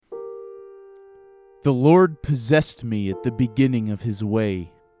The Lord possessed me at the beginning of his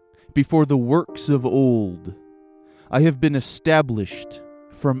way. Before the works of old, I have been established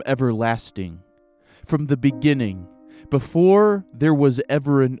from everlasting. From the beginning, before there was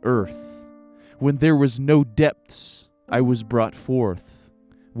ever an earth, when there was no depths, I was brought forth.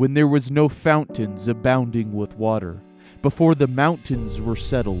 When there was no fountains abounding with water, before the mountains were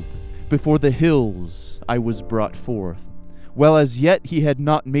settled, before the hills I was brought forth. While as yet he had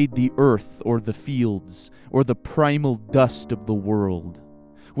not made the earth or the fields or the primal dust of the world.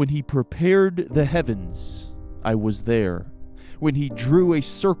 When he prepared the heavens, I was there. When he drew a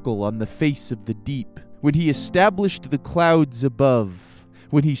circle on the face of the deep. When he established the clouds above.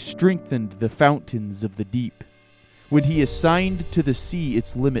 When he strengthened the fountains of the deep. When he assigned to the sea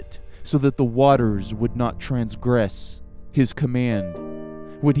its limit, so that the waters would not transgress his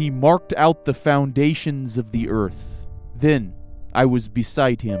command. When he marked out the foundations of the earth. Then I was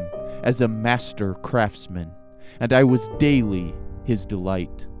beside him as a master craftsman, and I was daily his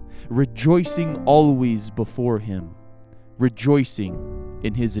delight, rejoicing always before him, rejoicing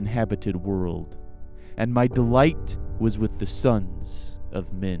in his inhabited world. And my delight was with the sons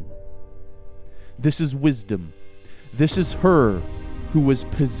of men. This is wisdom. This is her who was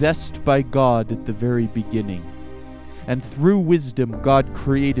possessed by God at the very beginning. And through wisdom God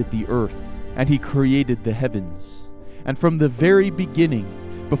created the earth, and he created the heavens. And from the very beginning,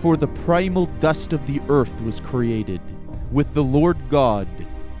 before the primal dust of the earth was created, with the Lord God,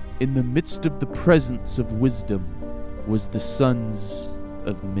 in the midst of the presence of wisdom, was the sons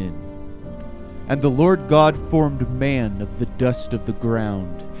of men. And the Lord God formed man of the dust of the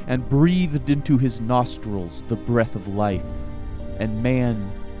ground, and breathed into his nostrils the breath of life, and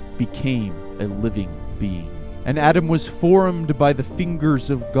man became a living being. And Adam was formed by the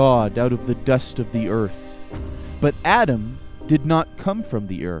fingers of God out of the dust of the earth. But Adam did not come from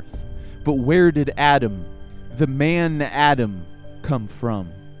the earth. But where did Adam, the man Adam, come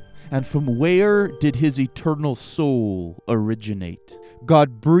from? And from where did his eternal soul originate?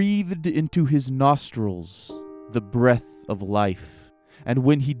 God breathed into his nostrils the breath of life. And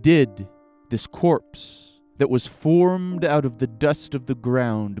when he did, this corpse that was formed out of the dust of the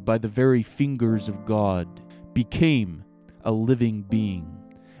ground by the very fingers of God became a living being.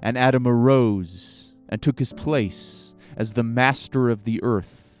 And Adam arose and took his place as the master of the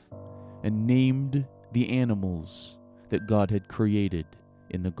earth, and named the animals that God had created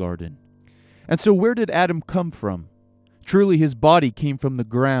in the garden. And so where did Adam come from? Truly his body came from the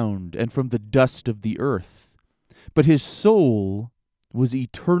ground and from the dust of the earth, but his soul was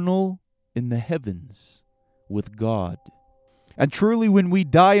eternal in the heavens with God. And truly when we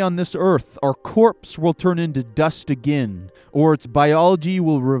die on this earth, our corpse will turn into dust again, or its biology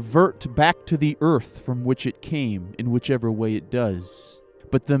will revert back to the earth from which it came, in whichever way it does.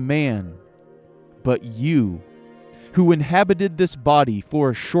 But you, who inhabited this body for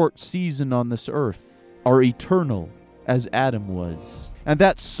a short season on this earth, are eternal as Adam was. And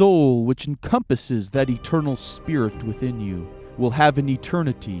that soul which encompasses that eternal spirit within you will have an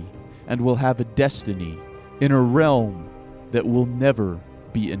eternity and will have a destiny in a realm that will never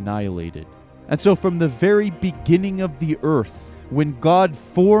be annihilated. And so from the very beginning of the earth, when God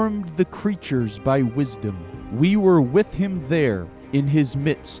formed the creatures by wisdom, we were with him there in his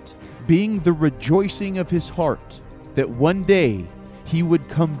midst, being the rejoicing of his heart, that one day he would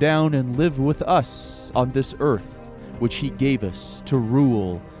come down and live with us on this earth, which he gave us to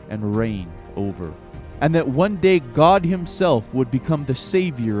rule and reign over. And that one day God himself would become the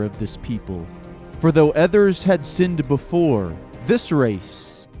Savior of this people. For though others had sinned before, this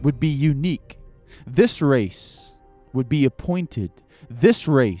race would be unique. This race would be appointed. This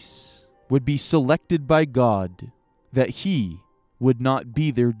race would be selected by God, that he would not be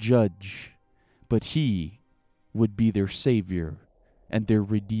their judge, but he would be their Savior and their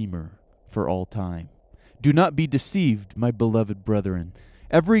Redeemer for all time. Do not be deceived, my beloved brethren.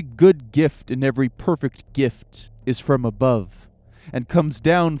 Every good gift and every perfect gift is from above, and comes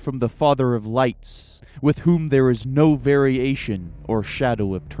down from the Father of lights, with whom there is no variation or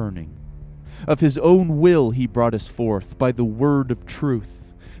shadow of turning. Of his own will he brought us forth by the word of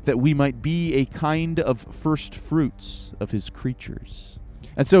truth, that we might be a kind of first fruits of his creatures.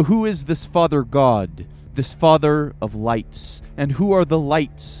 And so who is this Father God, this Father of lights? And who are the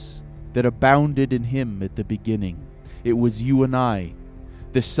lights that abounded in him at the beginning? It was you and I,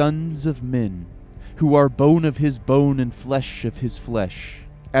 the sons of men, who are bone of his bone and flesh of his flesh,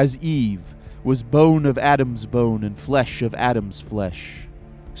 as Eve was bone of Adam's bone and flesh of Adam's flesh.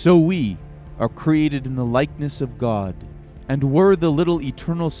 So we are created in the likeness of God, and were the little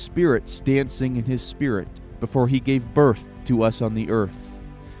eternal spirits dancing in his spirit before he gave birth to us on the earth.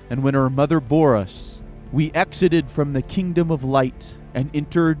 And when our mother bore us, we exited from the kingdom of light and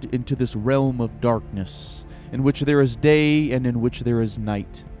entered into this realm of darkness, in which there is day and in which there is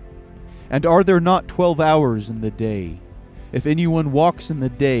night. And are there not 12 hours in the day? If anyone walks in the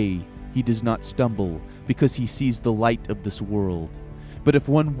day, he does not stumble, because he sees the light of this world. But if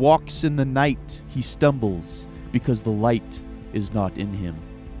one walks in the night, he stumbles, because the light is not in him.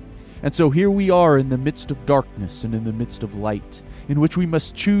 And so here we are in the midst of darkness and in the midst of light, in which we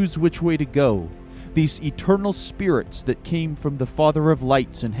must choose which way to go. These eternal spirits that came from the Father of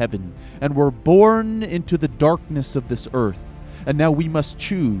lights in heaven and were born into the darkness of this earth. And now we must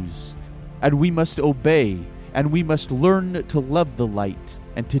choose, and we must obey, and we must learn to love the light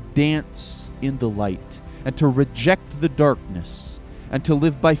and to dance in the light and to reject the darkness and to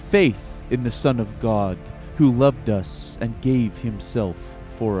live by faith in the Son of God who loved us and gave himself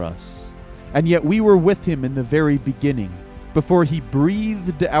for us. And yet we were with him in the very beginning, before he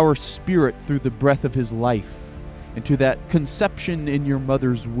breathed our spirit through the breath of his life into that conception in your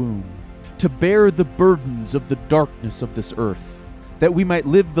mother's womb, to bear the burdens of the darkness of this earth, that we might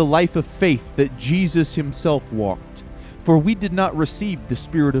live the life of faith that Jesus himself walked. For we did not receive the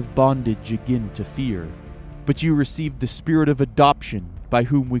spirit of bondage again to fear, but you received the spirit of adoption, by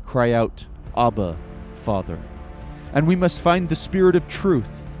whom we cry out, Abba, Father. And we must find the spirit of truth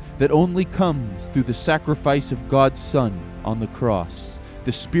that only comes through the sacrifice of God's Son on the cross,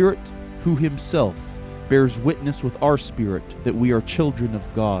 the Spirit who himself bears witness with our spirit that we are children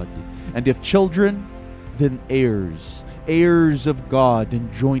of God, and if children, then heirs, heirs of God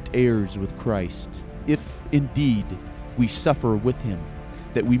and joint heirs with Christ, if indeed we suffer with him,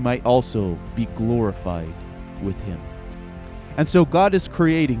 that we might also be glorified with him. And so God is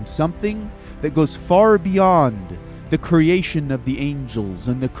creating something that goes far beyond the creation of the angels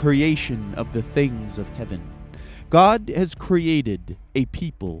and the creation of the things of heaven. God has created a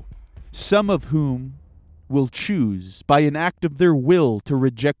people, some of whom will choose by an act of their will to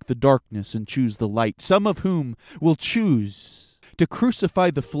reject the darkness and choose the light. Some of whom will choose to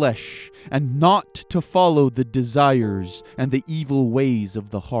crucify the flesh and not to follow the desires and the evil ways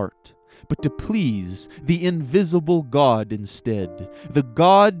of the heart, but to please the invisible God instead, the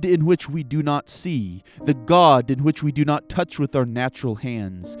God in which we do not see, the God in which we do not touch with our natural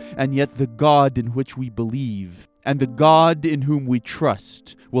hands, and yet the God in which we believe, and the God in whom we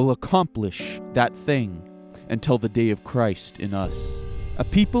trust will accomplish that thing until the day of Christ in us. A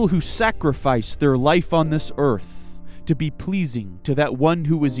people who sacrifice their life on this earth to be pleasing to that one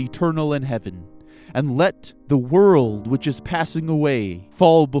who is eternal in heaven, and let the world which is passing away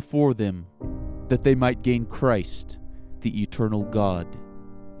fall before them, that they might gain Christ, the eternal God,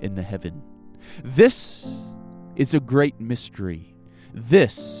 in the heaven. This is a great mystery.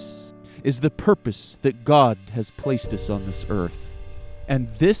 This is the purpose that God has placed us on this earth. And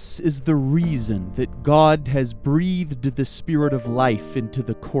this is the reason that God has breathed the spirit of life into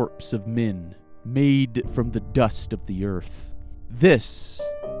the corpse of men, made from the dust of the earth. This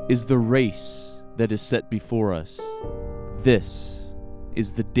is the race that is set before us. This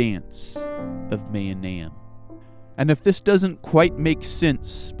is the Dance of Mahanaim. And if this doesn't quite make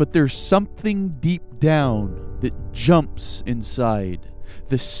sense, but there's something deep down that jumps inside,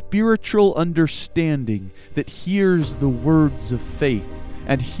 the spiritual understanding that hears the words of faith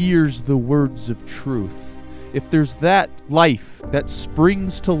and hears the words of truth, if there's that life that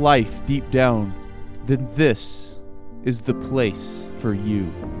springs to life deep down, then this is the place for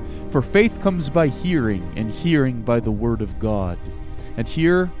you. For faith comes by hearing, and hearing by the word of God. And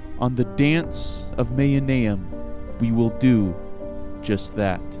here on the Dance of Mahanaim, we will do just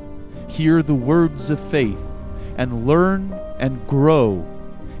that. Hear the words of faith and learn and grow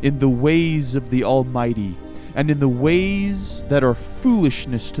in the ways of the Almighty, and in the ways that are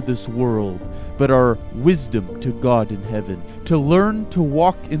foolishness to this world, but are wisdom to God in heaven. To learn to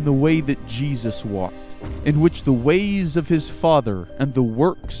walk in the way that Jesus walked, in which the ways of his Father and the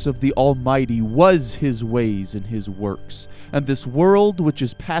works of the Almighty was his ways and his works. And this world which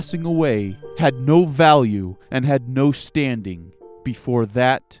is passing away had no value and had no standing before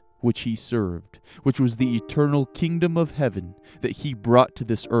that which he served, which was the eternal kingdom of heaven that he brought to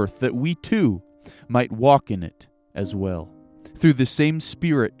this earth, that we too might walk in it as well, through the same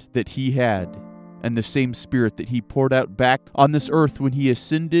Spirit that he had, and the same Spirit that he poured out back on this earth when he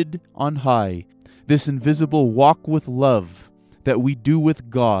ascended on high. This invisible walk with love that we do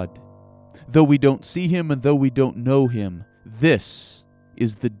with God, though we don't see him and though we don't know him, this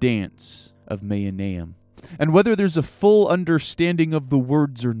is the Dance of Mahanaim. And whether there's a full understanding of the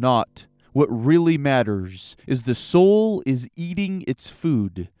words or not, what really matters is the soul is eating its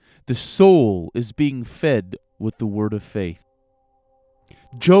food. The soul is being fed with the word of faith.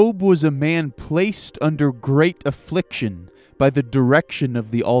 Job was a man placed under great affliction by the direction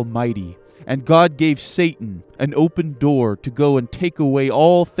of the Almighty, and God gave Satan an open door to go and take away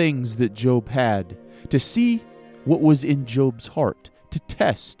all things that Job had, to see what was in Job's heart, to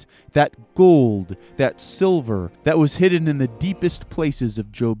test that gold, that silver that was hidden in the deepest places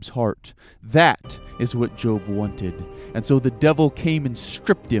of Job's heart. That is what Job wanted. And so the devil came and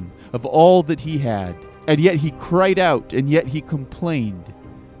stripped him of all that he had. And yet he cried out, and yet he complained.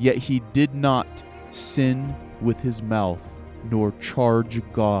 Yet he did not sin with his mouth, nor charge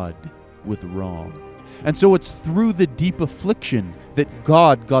God with wrong. And so it's through the deep affliction that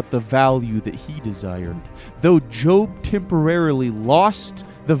God got the value that he desired. Though Job temporarily lost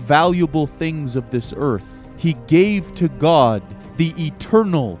the valuable things of this earth, he gave to God the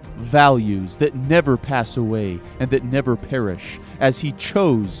eternal values that never pass away and that never perish, as he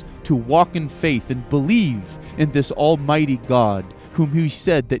chose to walk in faith and believe in this almighty God, whom he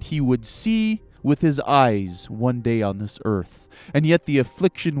said that he would see with his eyes one day on this earth. And yet the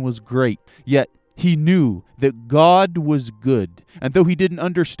affliction was great, yet he knew that God was good, and though he didn't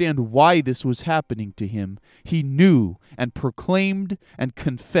understand why this was happening to him, he knew and proclaimed and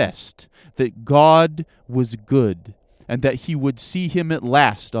confessed that God was good, and that he would see him at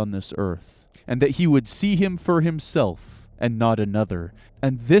last on this earth, and that he would see him for himself and not another.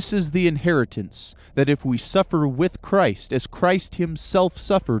 And this is the inheritance, that if we suffer with Christ, as Christ himself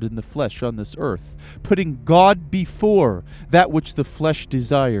suffered in the flesh on this earth, putting God before that which the flesh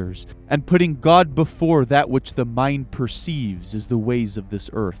desires, and putting God before that which the mind perceives as the ways of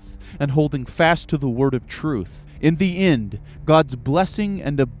this earth, and holding fast to the word of truth, in the end, God's blessing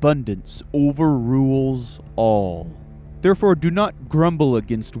and abundance overrules all. Therefore do not grumble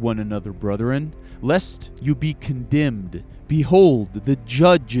against one another, brethren, lest you be condemned. Behold, the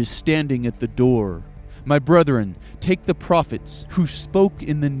judge is standing at the door. My brethren, take the prophets who spoke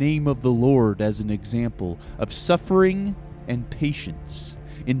in the name of the Lord as an example of suffering and patience.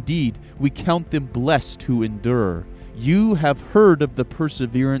 Indeed, we count them blessed who endure. You have heard of the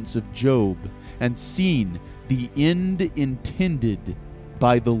perseverance of Job, and seen the end intended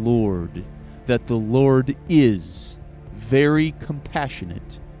by the Lord, that the Lord is very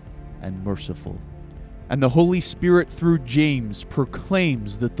compassionate and merciful. And the Holy Spirit through James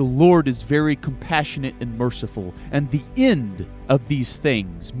proclaims that the Lord is very compassionate and merciful, and the end of these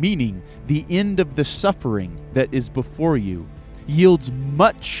things, meaning the end of the suffering that is before you, yields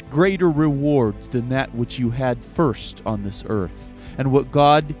much greater rewards than that which you had first on this earth. And what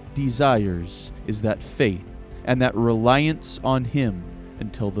God desires is that faith and that reliance on him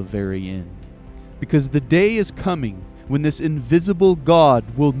until the very end. Because the day is coming when this invisible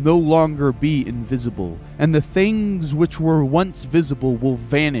God will no longer be invisible, and the things which were once visible will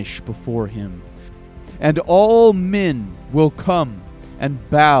vanish before him. And all men will come and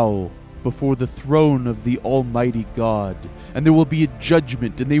bow before the throne of the Almighty God, and there will be a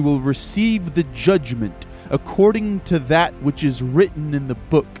judgment, and they will receive the judgment according to that which is written in the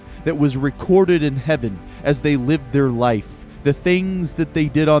book that was recorded in heaven as they lived their life. The things that they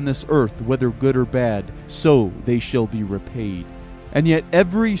did on this earth, whether good or bad, so they shall be repaid. And yet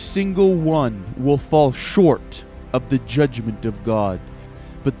every single one will fall short of the judgment of God.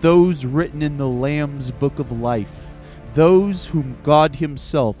 But those written in the Lamb's book of life, those whom God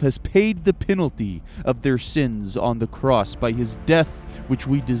himself has paid the penalty of their sins on the cross by his death which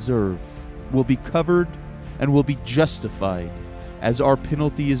we deserve, will be covered and will be justified, as our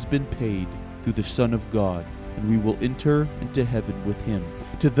penalty has been paid through the Son of God. And we will enter into heaven with him.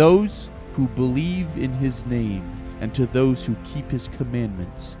 To those who believe in his name, and to those who keep his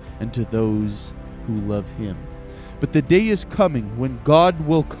commandments, and to those who love him. But the day is coming when God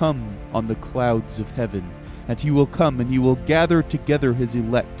will come on the clouds of heaven, and he will come and he will gather together his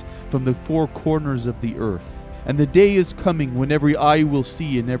elect from the four corners of the earth. And the day is coming when every eye will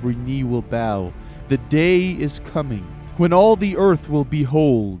see and every knee will bow. The day is coming when all the earth will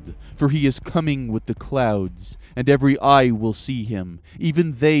behold, for he is coming with the clouds, and every eye will see him,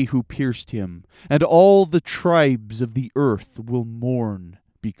 even they who pierced him, and all the tribes of the earth will mourn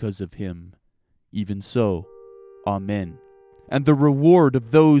because of him. Even so, Amen. And the reward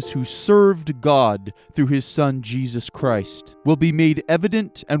of those who served God through his Son Jesus Christ will be made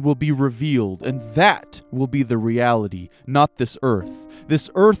evident and will be revealed, and that will be the reality, not this earth. This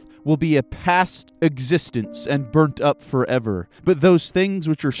earth will be a past existence and burnt up forever. But those things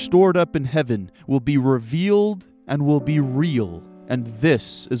which are stored up in heaven will be revealed and will be real. And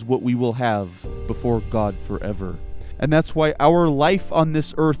this is what we will have before God forever. And that's why our life on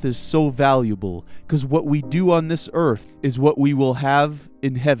this earth is so valuable, because what we do on this earth is what we will have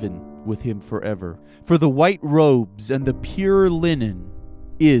in heaven with him forever. For the white robes and the pure linen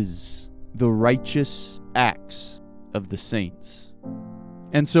is the righteous acts of the saints.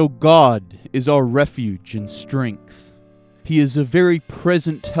 And so God is our refuge and strength. He is a very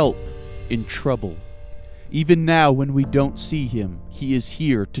present help in trouble. Even now when we don't see him, he is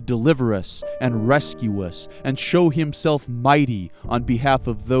here to deliver us and rescue us and show himself mighty on behalf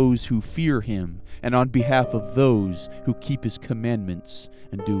of those who fear him and on behalf of those who keep his commandments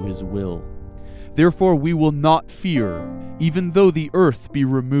and do his will. Therefore we will not fear, even though the earth be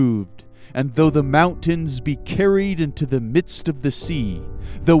removed, and though the mountains be carried into the midst of the sea,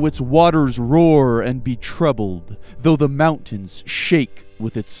 though its waters roar and be troubled, though the mountains shake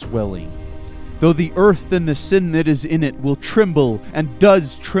with its swelling. Though the earth and the sin that is in it will tremble and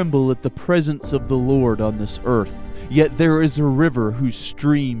does tremble at the presence of the Lord on this earth, yet there is a river whose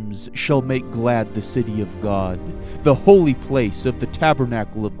streams shall make glad the city of God, the holy place of the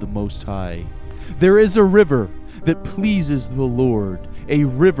tabernacle of the Most High. There is a river that pleases the Lord, a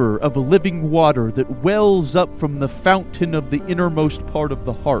river of living water that wells up from the fountain of the innermost part of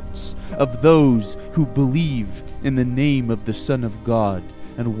the hearts of those who believe in the name of the Son of God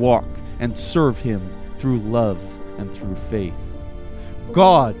and walk and serve him through love and through faith.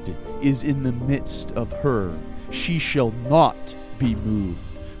 God is in the midst of her. She shall not be moved.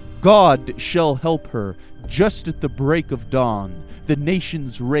 God shall help her just at the break of dawn. The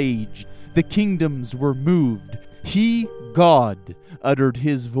nations raged. The kingdoms were moved. He, God, uttered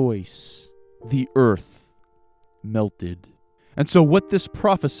his voice. The earth melted. And so what this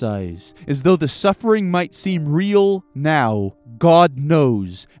prophesies is, though the suffering might seem real now, God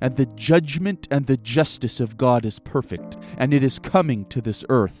knows, and the judgment and the justice of God is perfect, and it is coming to this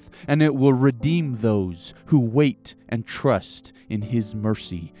earth, and it will redeem those who wait and trust in his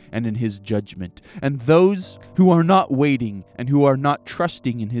mercy and in his judgment. And those who are not waiting and who are not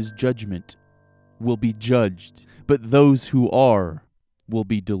trusting in his judgment will be judged, but those who are will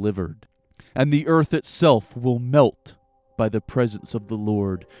be delivered. And the earth itself will melt by the presence of the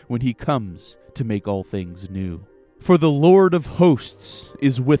Lord when he comes to make all things new. For the Lord of hosts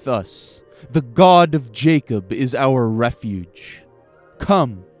is with us. The God of Jacob is our refuge.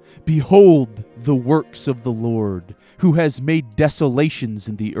 Come, behold the works of the Lord, who has made desolations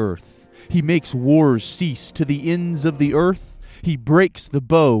in the earth. He makes wars cease to the ends of the earth. He breaks the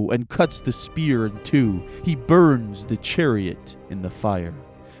bow and cuts the spear in two. He burns the chariot in the fire.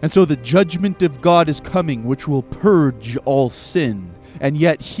 And so the judgment of God is coming, which will purge all sin, and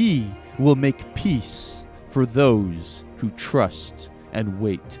yet he will make peace for those who trust and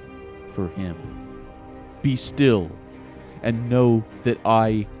wait for him. Be still and know that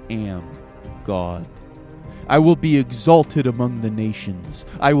I am God. I will be exalted among the nations.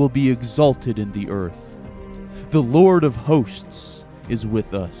 I will be exalted in the earth. The Lord of hosts is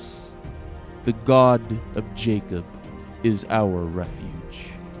with us. The God of Jacob is our refuge.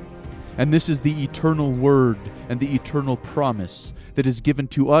 And this is the eternal word and the eternal promise that is given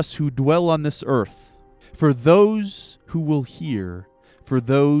to us who dwell on this earth, for those who will hear, for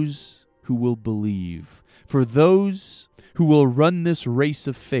those who will believe, for those who will run this race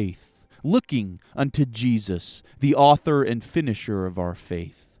of faith, looking unto Jesus, the author and finisher of our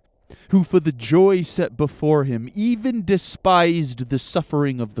faith, who for the joy set before him even despised the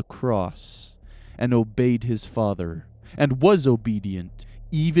suffering of the cross, and obeyed his Father, and was obedient,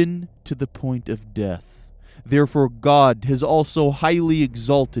 even to the point of death. Therefore God has also highly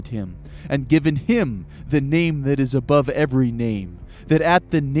exalted him, and given him the name that is above every name, that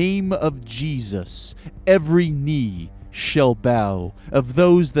at the name of Jesus every knee shall bow, of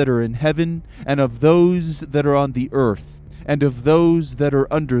those that are in heaven, and of those that are on the earth, and of those that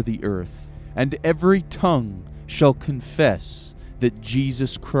are under the earth, and every tongue shall confess that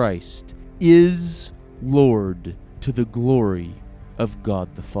Jesus Christ is Lord, to the glory of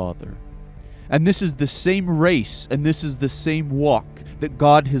God the Father. And this is the same race, and this is the same walk that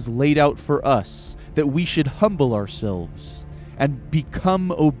God has laid out for us, that we should humble ourselves and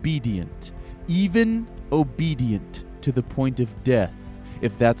become obedient, even obedient to the point of death,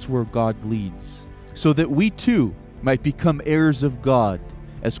 if that's where God leads, so that we too might become heirs of God,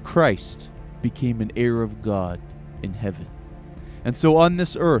 as Christ became an heir of God in heaven. And so on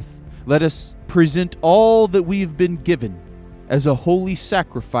this earth, let us present all that we have been given as a holy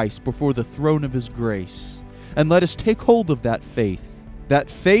sacrifice before the throne of his grace. And let us take hold of that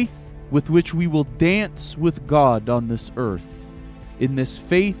faith with which we will dance with God on this earth. In this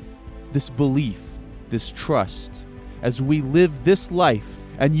faith, this belief, this trust, as we live this life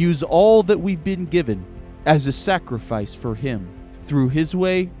and use all that we've been given as a sacrifice for him, through his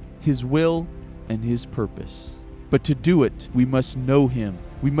way, his will, and his purpose. But to do it, we must know him.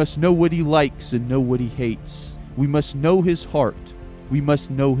 We must know what he likes and know what he hates. We must know his heart. We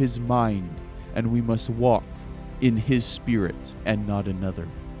must know his mind, and we must walk in his spirit and not another.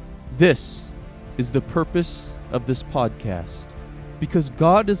 This is the purpose of this podcast, because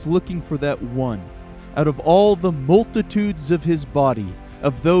God is looking for that one out of all the multitudes of his body,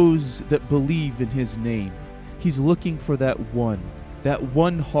 of those that believe in his name. He's looking for that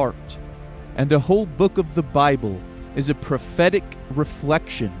one heart. And a whole book of the Bible is a prophetic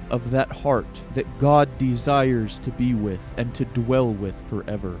reflection of that heart that God desires to be with and to dwell with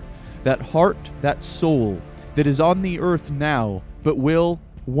forever. That heart, that soul that is on the earth now, but will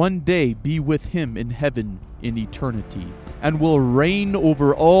one day be with him in heaven in eternity, and will reign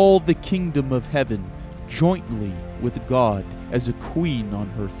over all the kingdom of heaven jointly with God as a queen on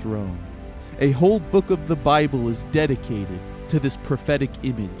her throne. A whole book of the Bible is dedicated to this prophetic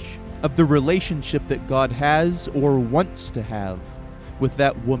image of the relationship that God has or wants to have with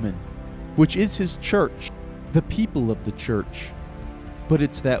that woman, which is his church, the people of the church. But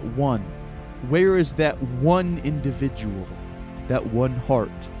it's that one. Where is that one individual, that one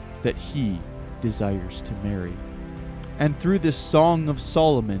heart that he desires to marry? And through this Song of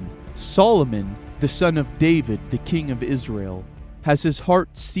Solomon, Solomon, the son of David, the king of Israel, has his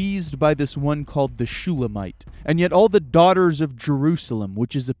heart seized by this one called the Shulamite. And yet all the daughters of Jerusalem,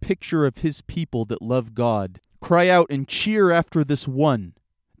 which is a picture of his people that love God, cry out and cheer after this one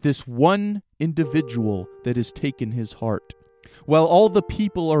individual that has taken his heart. While all the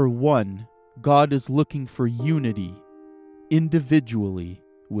people are one, God is looking for unity individually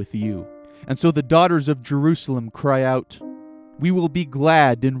with you. And so the daughters of Jerusalem cry out, "We will be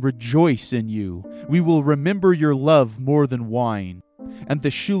glad and rejoice in you. We will remember your love more than wine." And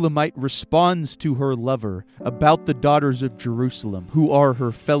the Shulamite responds to her lover about the daughters of Jerusalem, who are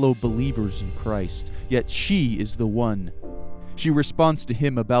her fellow believers in Christ, yet she is the one. She responds to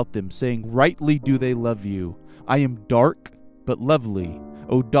him about them, saying, "Rightly do they love you. I am dark, but lovely,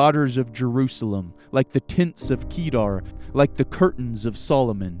 O daughters of Jerusalem, like the tints of Kedar, like the curtains of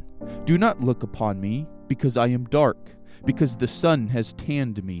Solomon. Do not look upon me, because I am dark, because the sun has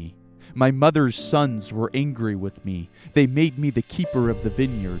tanned me. My mother's sons were angry with me. They made me the keeper of the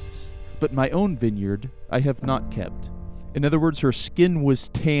vineyards. But my own vineyard I have not kept." In other words, her skin was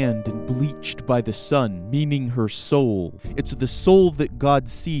tanned and bleached by the sun, meaning her soul. It's the soul that God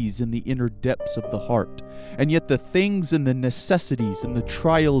sees in the inner depths of the heart. And yet the things and the necessities and the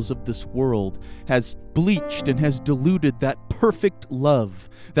trials of this world has bleached and has diluted that perfect love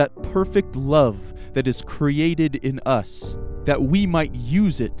that is created in us, that we might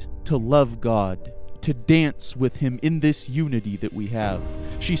use it to love God, to dance with him in this unity that we have.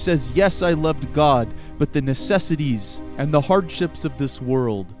 She says, "Yes, I loved God, but the necessities and the hardships of this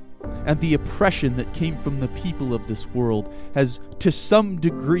world and the oppression that came from the people of this world has to some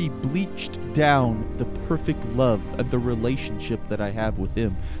degree bleached down the perfect love and the relationship that I have with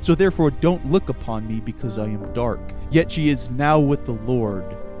him. So therefore don't look upon me because I am dark." Yet she is now with the Lord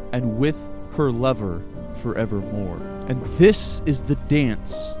and with her lover forevermore. And this is the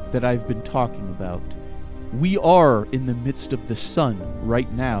dance that I've been talking about. We are in the midst of the sun right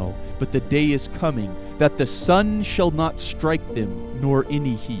now, but the day is coming that the sun shall not strike them, nor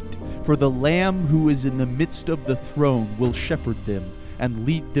any heat. For the Lamb who is in the midst of the throne will shepherd them and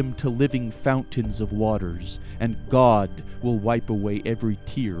lead them to living fountains of waters, and God will wipe away every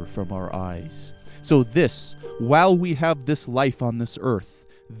tear from our eyes. So this, while we have this life on this earth,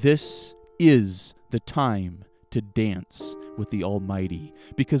 this is the time to dance with the Almighty.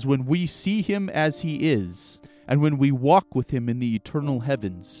 Because when we see him as he is, and when we walk with him in the eternal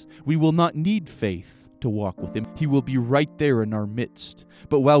heavens, we will not need faith to walk with him. He will be right there in our midst.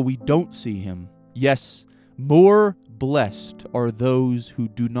 But while we don't see him, yes, more blessed are those who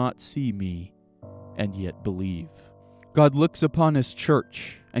do not see me and yet believe. God looks upon his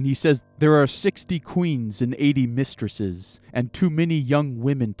church, and he says, "There are 60 queens and 80 mistresses, and too many young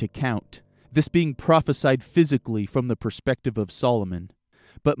women to count." This being prophesied physically from the perspective of Solomon.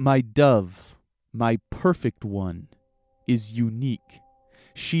 But my dove, my perfect one, is unique.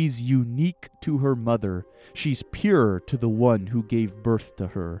 She's unique to her mother. She's pure to the one who gave birth to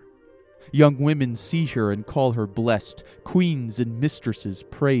her. Young women see her and call her blessed. Queens and mistresses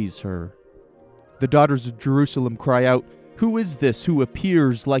praise her. The daughters of Jerusalem cry out, "Who is this who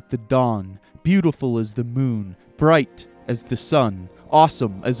appears like the dawn, beautiful as the moon, bright as the sun,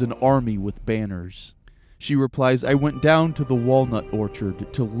 awesome as an army with banners?" She replies, "I went down to the walnut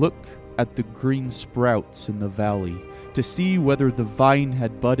orchard to look at the green sprouts in the valley, to see whether the vine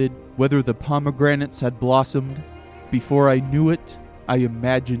had budded, whether the pomegranates had blossomed. Before I knew it, I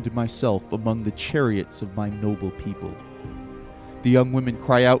imagined myself among the chariots of my noble people." The young women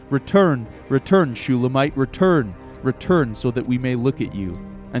cry out, "Return, return, Shulamite, return. Return so that we may look at you."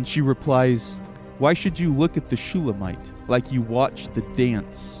 And she replies, "Why should you look at the Shulamite like you watch the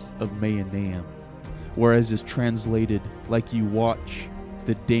Dance of Mahanaim?" Whereas is translated, like you watch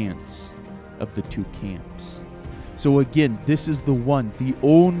the dance of the two camps. So again, this is the one, the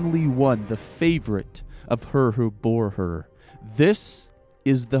only one, the favorite of her who bore her. This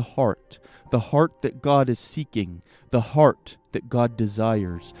is the heart that God is seeking, the heart that God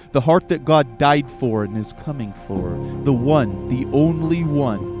desires, the heart that God died for and is coming for, the one, the only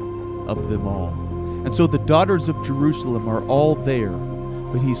one of them all. And so the daughters of Jerusalem are all there,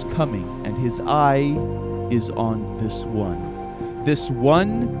 but he's coming, and his eye is on this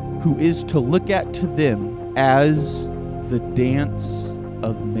one who is to look at to them as the Dance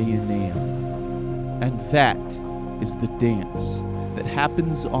of Mahanaim. And that is the dance that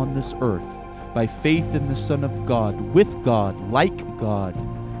happens on this earth by faith in the Son of God, with God, like God.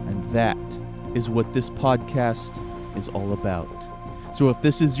 And that is what this podcast is all about. So if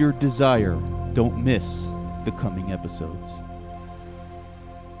this is your desire, don't miss the coming episodes.